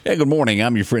Hey, good morning.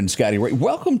 I'm your friend Scotty Ray.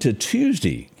 Welcome to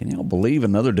Tuesday. Can y'all believe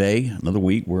another day, another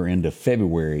week? We're into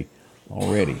February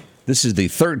already. This is the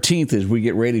 13th as we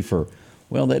get ready for,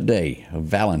 well, that day of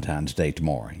Valentine's Day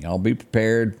tomorrow. Y'all be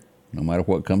prepared no matter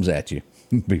what comes at you.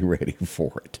 Be ready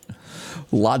for it.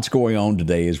 Lots going on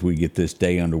today as we get this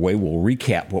day underway. We'll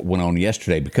recap what went on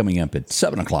yesterday, but coming up at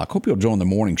 7 o'clock. Hope you'll join the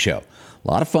morning show.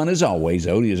 A lot of fun as always.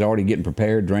 Odie is already getting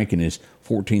prepared, drinking his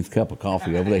 14th cup of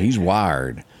coffee over there. He's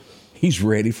wired. He's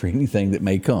ready for anything that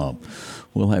may come.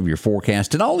 We'll have your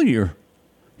forecast and all of your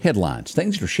headlines,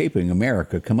 things that are shaping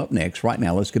America, come up next. Right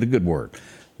now, let's get a good word.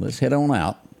 Let's head on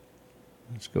out.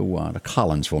 Let's go to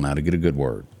Collinsville now to get a good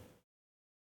word.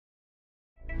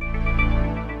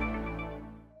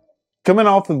 Coming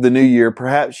off of the new year,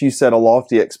 perhaps you set a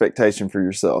lofty expectation for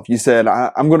yourself. You said,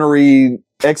 I'm going to read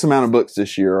X amount of books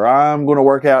this year, or I'm going to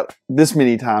work out this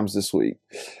many times this week,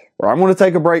 or I'm going to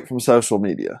take a break from social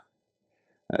media.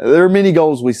 There are many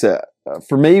goals we set.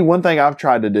 For me, one thing I've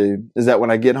tried to do is that when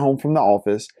I get home from the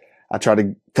office, I try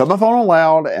to cut my phone on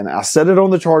loud and I set it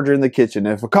on the charger in the kitchen.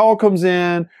 If a call comes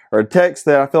in or a text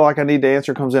that I feel like I need to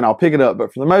answer comes in, I'll pick it up.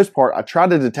 But for the most part, I try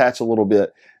to detach a little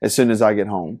bit as soon as I get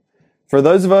home. For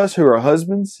those of us who are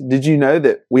husbands, did you know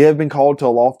that we have been called to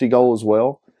a lofty goal as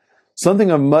well? Something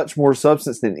of much more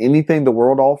substance than anything the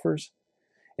world offers.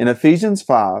 In Ephesians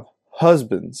 5,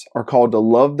 husbands are called to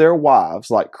love their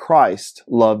wives like Christ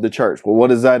loved the church. Well, what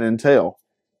does that entail?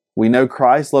 We know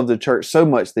Christ loved the church so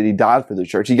much that he died for the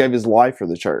church. He gave his life for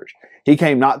the church. He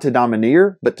came not to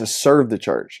domineer, but to serve the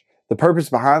church. The purpose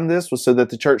behind this was so that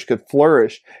the church could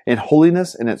flourish in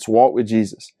holiness in its walk with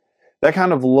Jesus. That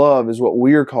kind of love is what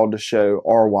we are called to show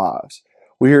our wives.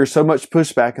 We hear so much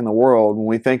pushback in the world when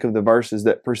we think of the verses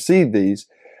that precede these,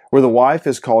 where the wife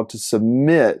is called to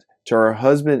submit to her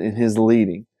husband in his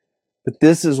leading. But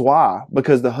this is why,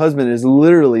 because the husband is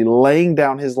literally laying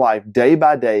down his life day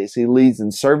by day as he leads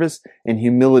in service and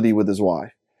humility with his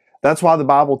wife. That's why the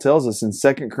Bible tells us in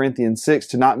 2 Corinthians 6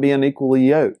 to not be unequally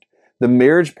yoked. The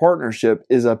marriage partnership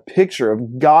is a picture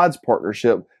of God's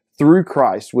partnership through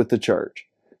Christ with the church.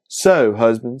 So,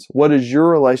 husbands, what does your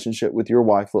relationship with your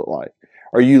wife look like?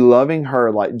 Are you loving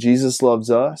her like Jesus loves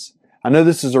us? I know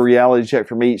this is a reality check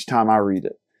for me each time I read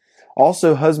it.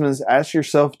 Also, husbands, ask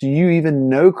yourself, do you even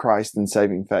know Christ in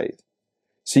saving faith?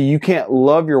 So you can't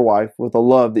love your wife with a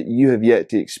love that you have yet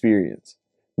to experience.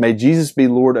 May Jesus be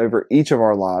Lord over each of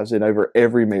our lives and over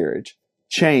every marriage.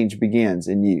 Change begins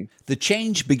in you. The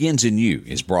Change Begins in You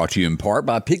is brought to you in part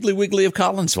by Piggly Wiggly of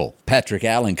Collinsville, Patrick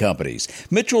Allen Companies,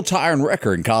 Mitchell Tire and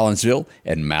Wrecker in Collinsville,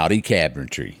 and Mowdy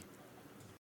Cabinetry.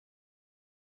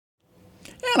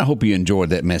 And I hope you enjoyed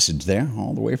that message there,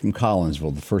 all the way from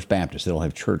Collinsville, the First Baptist. They'll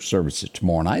have church services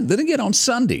tomorrow night, then again on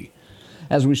Sunday.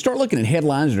 As we start looking at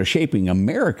headlines that are shaping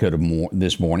America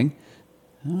this morning,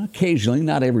 occasionally,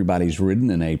 not everybody's ridden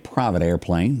in a private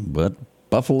airplane, but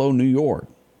Buffalo, New York.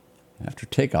 After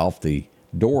takeoff, the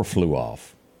door flew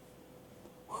off.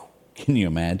 Can you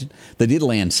imagine? They did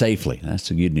land safely. That's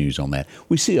the good news on that.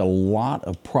 We see a lot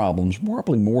of problems,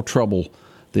 probably more trouble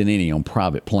than any on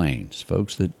private planes.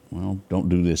 Folks that, well, don't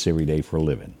do this every day for a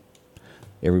living.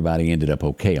 Everybody ended up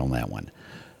okay on that one.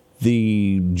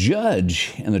 The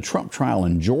judge in the Trump trial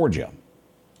in Georgia,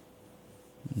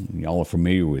 y'all are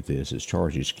familiar with this as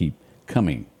charges keep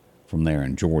coming from there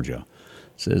in Georgia,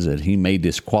 says that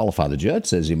the judge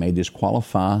says he may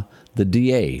disqualify the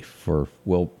DA for,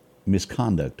 well,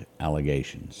 misconduct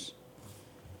allegations.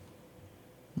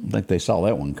 I don't think they saw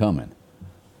that one coming.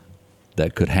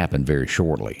 That could happen very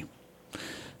shortly.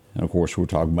 And, of course, we're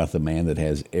talking about the man that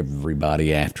has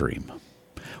everybody after him.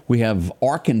 We have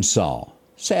Arkansas.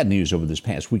 Sad news over this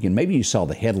past weekend. Maybe you saw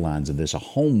the headlines of this. A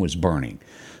home was burning.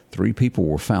 3 people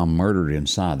were found murdered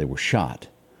inside. They were shot.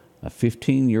 A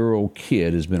 15-year-old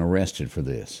kid has been arrested for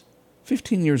this.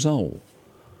 15 years old.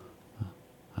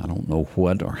 I don't know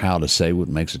what or how to say what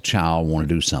makes a child want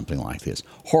to do something like this.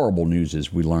 Horrible news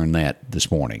as we learned that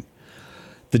this morning.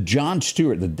 The Jon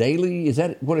Stewart, the Daily, is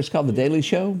that what it's called, the Daily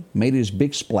Show, made his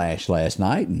big splash last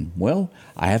night. And, well,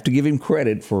 I have to give him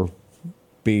credit for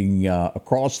being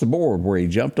across the board where he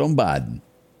jumped on Biden.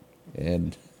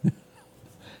 And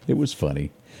it was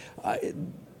funny.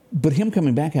 But him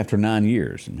coming back after 9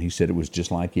 years, and he said it was just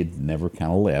like he'd never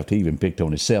kind of left. He even picked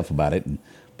on himself about it and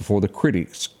before the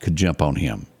critics could jump on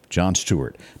him. Jon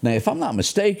Stewart. Now, if I'm not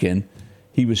mistaken,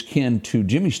 he was kin to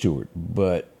Jimmy Stewart,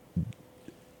 but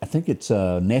I think it's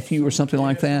a nephew or something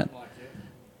like that.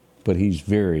 But he's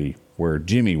where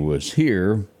Jimmy was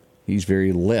here, he's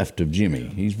very left of Jimmy.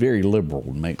 He's very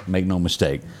liberal, make no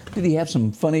mistake. Did he have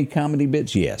some funny comedy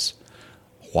bits? Yes.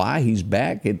 Why he's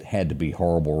back? It had to be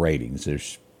horrible ratings.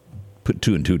 There's put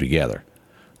 2 and 2 together.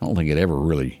 I don't think it ever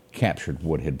really captured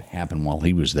what had happened while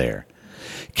he was there.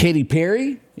 Katy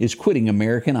Perry is quitting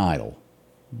American Idol.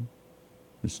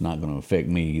 It's not going to affect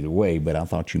me either way, but I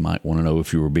thought you might want to know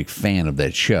if you were a big fan of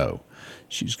that show.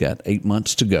 She's got 8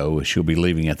 months to go. She'll be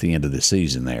leaving at the end of the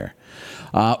season there.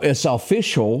 It's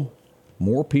official.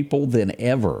 More people than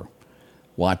ever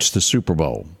watch the Super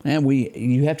Bowl. And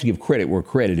you have to give credit where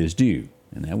credit is due.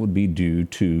 And that would be due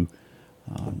to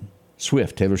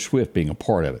Taylor Swift being a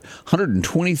part of it.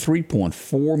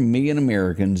 123.4 million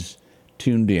Americans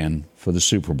tuned in for the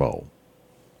Super Bowl.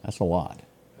 That's a lot.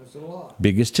 That's a lot.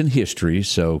 Biggest in history,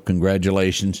 so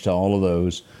congratulations to all of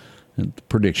those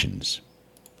predictions.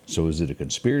 So is it a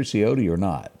conspiracy, Odie, or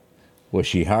not? Was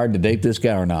she hired to date this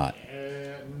guy or not?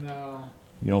 No.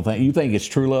 You think it's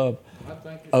true love? I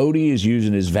think it's Odie is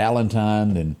using his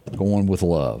Valentine and going with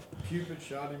love. Cupid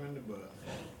shot him in the butt.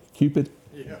 Cupid?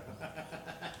 Yeah.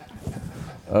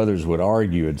 Others would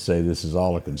argue and say this is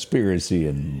all a conspiracy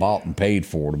and bought and paid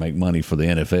for to make money for the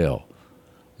NFL.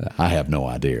 I have no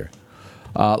idea.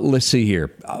 Let's see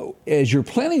here. As you're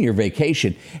planning your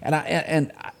vacation,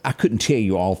 and I couldn't tell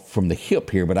you all from the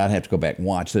hip here, but I'd have to go back and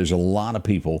watch. There's a lot of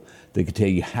people that could tell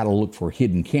you how to look for a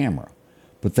hidden camera.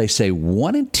 But they say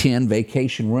 1 in 10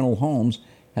 vacation rental homes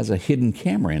has a hidden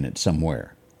camera in it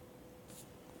somewhere.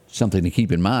 Something to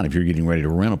keep in mind if you're getting ready to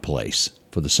rent a place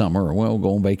for the summer or, well,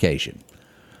 go on vacation.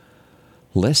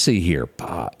 Let's see here.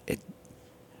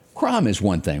 Crime is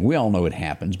one thing. We all know it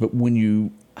happens. But when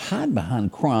you hide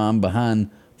behind crime, behind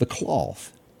the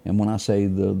cloth, and when I say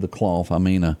the cloth, I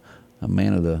mean a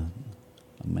man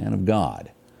of God.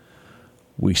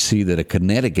 We see that a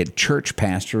Connecticut church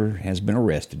pastor has been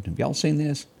arrested. Have y'all seen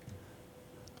this?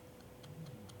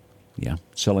 Yeah,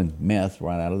 selling meth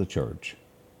right out of the church.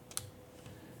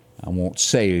 I won't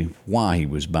say why he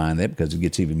was buying that because it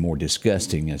gets even more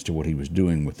disgusting as to what he was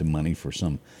doing with the money for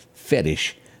some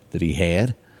fetish that he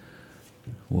had.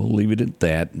 We'll leave it at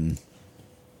that and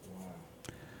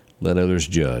let others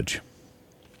judge.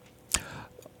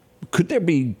 Could there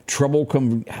be trouble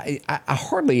coming? I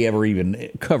hardly ever even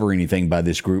cover anything by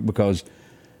this group because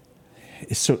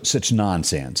it's such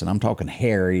nonsense. And I'm talking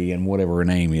Harry and whatever her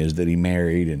name is that he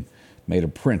married and made a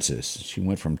princess. She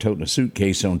went from toting a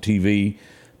suitcase on TV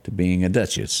to being a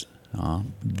duchess.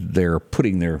 They're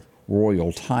putting their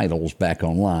royal titles back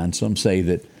online. Some say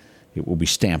that it will be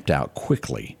stamped out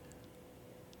quickly.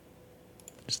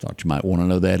 Just thought you might want to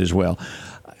know that as well.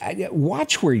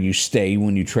 Watch where you stay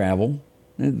when you travel.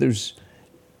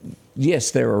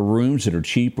 Yes, there are rooms that are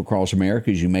cheap across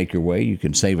America as you make your way. You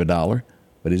can save $1,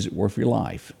 but is it worth your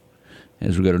life?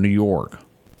 As we go to New York,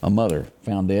 a mother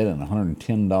found dead in a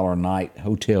 $110 a night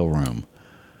hotel room.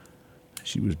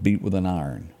 She was beat with an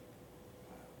iron.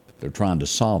 They're trying to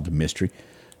solve the mystery.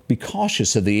 Be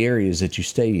cautious of the areas that you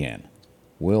stay in.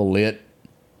 Well lit,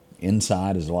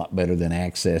 inside is a lot better than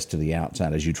access to the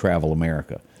outside as you travel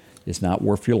America. It's not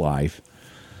worth your life.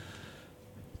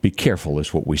 Be careful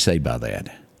is what we say by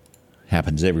that.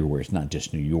 Happens everywhere. It's not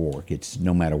just New York. It's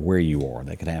no matter where you are.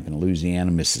 That could happen in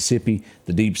Louisiana, Mississippi,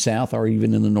 the Deep South, or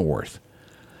even in the North.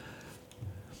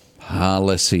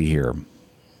 Let's see here.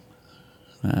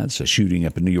 That's a shooting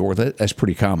up in New York. That's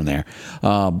pretty common there.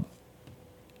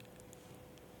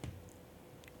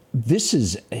 This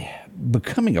is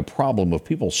becoming a problem of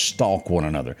people stalk one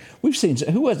another. We've seen,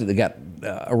 who was it that got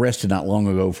arrested not long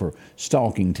ago for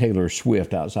stalking Taylor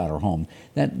Swift outside her home?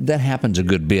 That happens a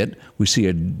good bit. We see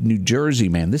a New Jersey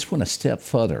man, this went a step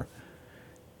further,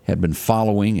 had been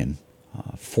following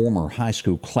a former high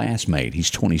school classmate. He's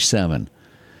 27.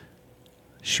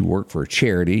 She worked for a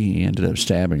charity. He ended up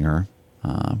stabbing her.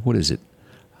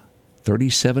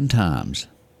 37 times.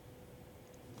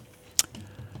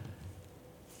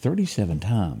 37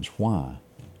 times. Why?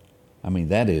 I mean,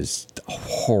 that is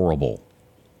horrible.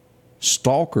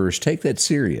 Stalkers, take that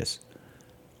serious.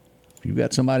 If you've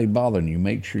got somebody bothering you,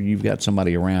 make sure you've got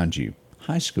somebody around you.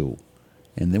 High school,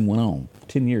 and then went on.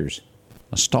 10 years,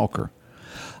 a stalker.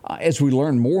 As we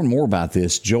learn more and more about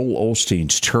this, Joel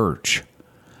Osteen's church,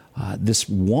 this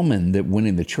woman that went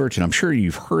in the church, and I'm sure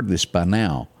you've heard this by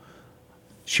now,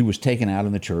 she was taken out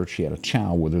in the church. She had a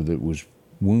child with her that was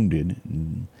wounded.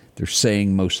 And they're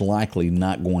saying most likely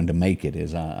not going to make it,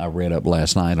 as I read up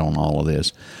last night on all of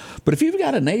this. But if you've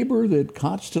got a neighbor that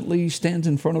constantly stands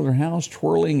in front of their house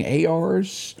twirling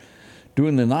ARs,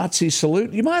 doing the Nazi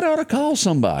salute, you might ought to call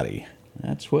somebody.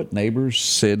 That's what neighbors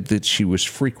said that she was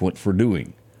frequent for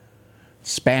doing.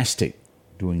 Spastic,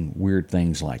 doing weird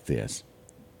things like this.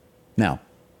 Now,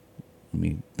 let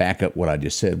me back up what I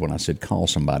just said when I said call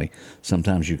somebody.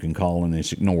 Sometimes you can call and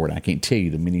it's ignored. I can't tell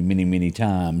you the many, many, many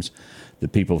times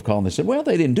that people have called and they said, well,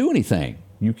 they didn't do anything.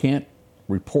 You can't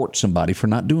report somebody for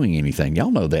not doing anything.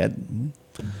 Y'all know that.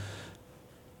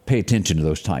 Pay attention to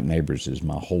those type neighbors is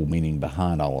my whole meaning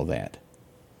behind all of that.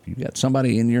 If you've got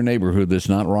somebody in your neighborhood that's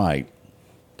not right,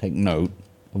 take note,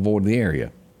 avoid the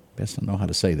area. Best I know how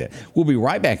to say that. We'll be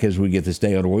right back as we get this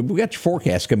day underway. We got your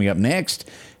forecast coming up next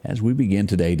as we begin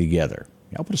today together.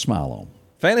 Y'all put a smile on.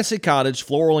 Fantasy Cottage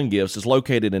Floral and Gifts is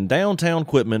located in downtown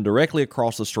Quitman, directly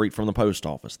across the street from the post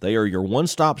office. They are your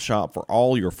one-stop shop for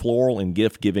all your floral and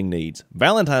gift-giving needs.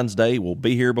 Valentine's Day will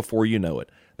be here before you know it.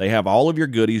 They have all of your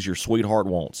goodies your sweetheart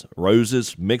wants.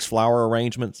 Roses, mixed flower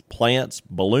arrangements, plants,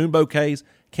 balloon bouquets,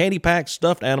 candy packs,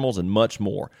 stuffed animals, and much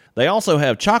more. They also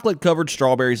have chocolate-covered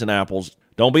strawberries and apples.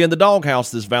 Don't be in the doghouse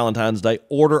this Valentine's Day.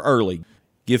 Order early.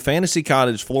 Give Fantasy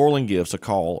Cottage Floral and Gifts a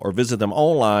call or visit them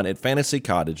online at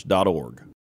fantasycottage.org.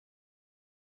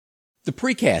 The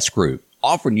Precast Group,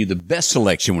 offering you the best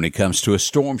selection when it comes to a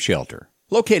storm shelter.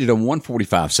 Located on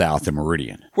 145 South in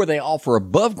Meridian, where they offer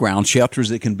above-ground shelters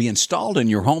that can be installed in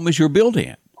your home as you're built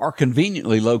in, are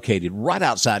conveniently located right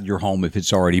outside your home if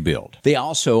it's already built. They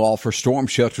also offer storm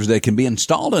shelters that can be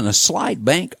installed in a slight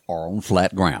bank or on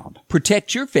flat ground.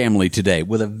 Protect your family today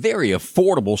with a very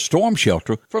affordable storm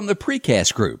shelter from the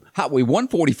Precast Group. Highway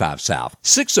 145 South,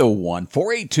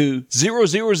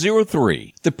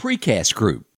 601-482-0003. The Precast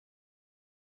Group.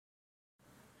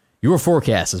 Your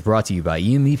forecast is brought to you by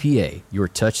EMEPA, your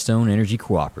Touchstone Energy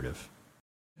Cooperative.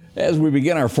 As we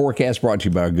begin our forecast, brought to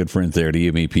you by our good friends there at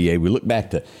EMEPA, we look back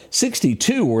to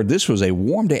 62, where this was a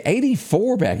warm day,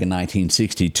 84 back in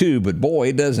 1962, but boy,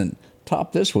 it doesn't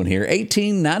top this one here.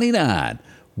 1899,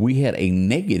 we had a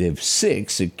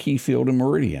 -6 at Keyfield and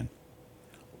Meridian.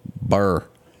 Burr.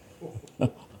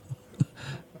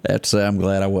 I'm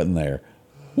glad I wasn't there.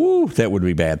 Woo, that would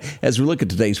be bad. As we look at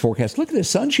today's forecast, look at the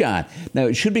sunshine. Now,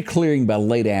 it should be clearing by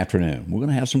late afternoon. We're going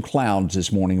to have some clouds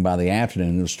this morning. By the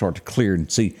afternoon, it'll start to clear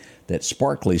and see that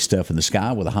sparkly stuff in the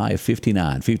sky with a high of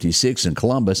 59, 56 in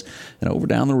Columbus. And over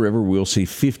down the river, we'll see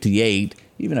 58,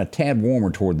 even a tad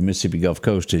warmer toward the Mississippi Gulf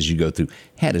Coast as you go through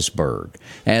Hattiesburg.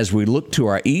 As we look to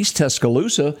our east,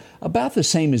 Tuscaloosa, about the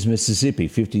same as Mississippi,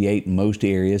 58 in most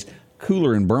areas,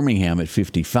 cooler in Birmingham at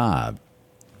 55.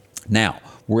 Now,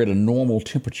 we're at a normal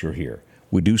temperature here.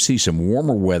 We do see some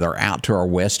warmer weather out to our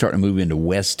west, starting to move into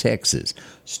West Texas.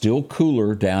 Still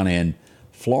cooler down in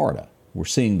Florida. We're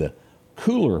seeing the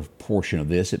cooler portion of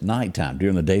this at nighttime.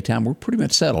 During the daytime, we're pretty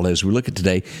much settled. As we look at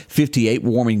today, 58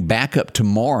 warming back up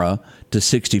tomorrow to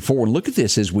 64. And look at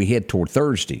this as we head toward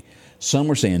Thursday. Some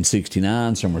are saying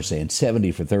 69, some are saying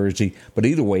 70 for Thursday, but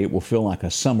either way, it will feel like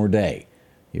a summer day.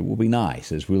 It will be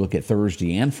nice as we look at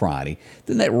Thursday and Friday.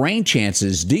 Then that rain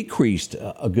chances decreased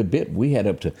a good bit. We had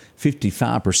up to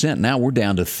 55%. Now we're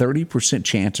down to 30%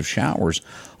 chance of showers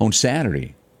on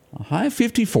Saturday. A high of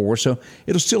 54, so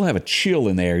it'll still have a chill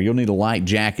in there. You'll need a light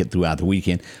jacket throughout the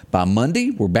weekend. By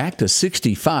Monday, we're back to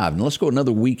 65. And let's go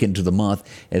another week into the month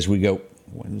as we go.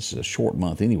 Well, this is a short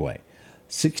month anyway.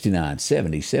 69,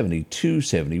 70, 72,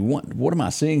 71. What am I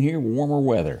seeing here? Warmer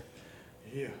weather.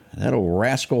 Yeah. That old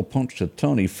rascal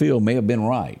Punxsutawney Phil may have been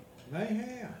right. They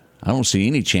have. I don't see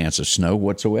any chance of snow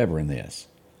whatsoever in this.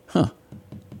 Huh.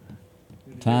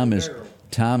 Time is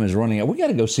running out. We got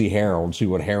to go see Harold and see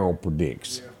what Harold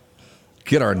predicts. Yeah.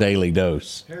 Get our daily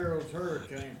dose. Harold's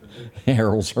hurricane prediction.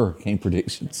 Harold's hurricane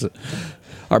predictions.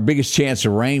 Our biggest chance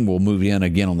of rain will move in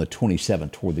again on the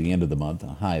 27th toward the end of the month, a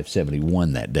high of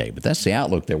 71 that day. But that's the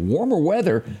outlook there. Warmer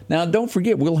weather. Now, don't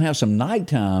forget, we'll have some night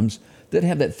times that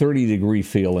have that 30-degree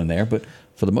feel in there, but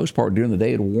for the most part, during the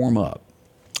day, it'll warm up.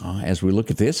 As we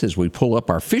look at this, as we pull up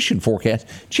our fishing forecast,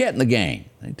 Chet and the gang,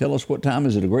 they tell us what time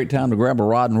is it a great time to grab a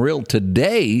rod and reel.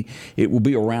 Today, it will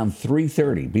be around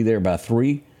 3:30. Be there by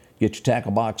 3. Get your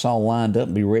tackle box all lined up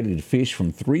and be ready to fish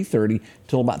from 3:30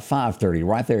 till about 5:30,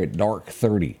 right there at dark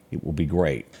 30. It will be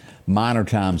great. Minor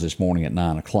times this morning at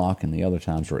 9 o'clock, and the other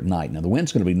times are at night. Now, the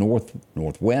wind's going to be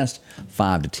northwest,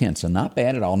 5 to 10, so not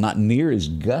bad at all, not near as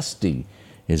gusty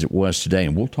as it was today.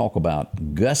 And we'll talk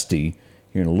about gusty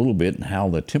here in a little bit and how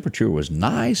the temperature was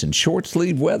nice and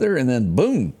short-sleeve weather, and then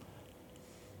boom,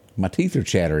 my teeth are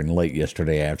chattering late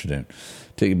yesterday afternoon.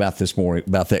 Tell you about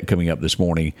that coming up this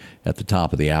morning at the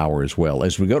top of the hour as well.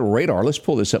 As we go to radar, let's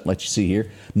pull this up and let you see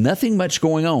here. Nothing much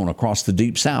going on across the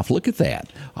deep south. Look at that.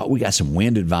 We got some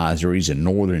wind advisories in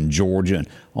northern Georgia and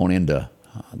on into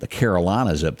the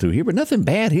Carolinas up through here, but nothing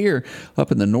bad here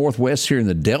up in the northwest here in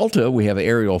the Delta. We have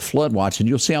aerial flood watch, and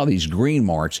you'll see all these green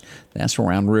marks. That's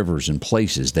around rivers and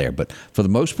places there. But for the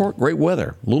most part, great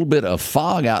weather. A little bit of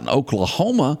fog out in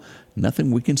Oklahoma.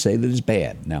 Nothing we can say that is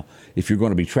bad. Now, if you're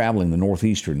going to be traveling the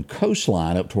northeastern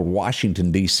coastline up toward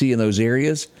Washington, D.C. in those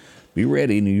areas, be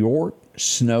ready. New York,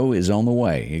 snow is on the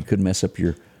way. It could mess up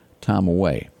your time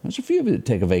away. There's a few of you that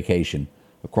take a vacation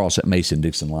across that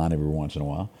Mason-Dixon line every once in a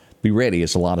while. Be ready.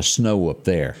 It's a lot of snow up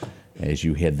there as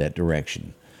you head that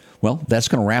direction. Well, that's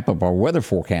going to wrap up our weather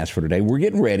forecast for today. We're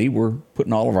getting ready. We're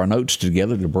putting all of our notes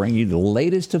together to bring you the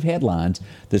latest of headlines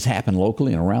that's happened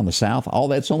locally and around the South. All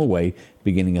that's on the way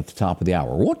beginning at the top of the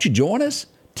hour. Won't you join us?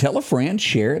 Tell a friend,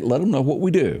 share it, let them know what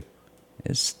we do.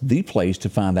 It's the place to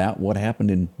find out what happened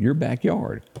in your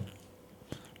backyard.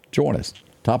 Join us.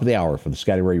 Top of the hour for the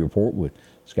Scotty Ray Report with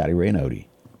Scotty Ray and Odie.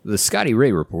 The Scotty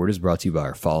Ray Report is brought to you by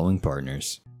our following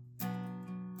partners.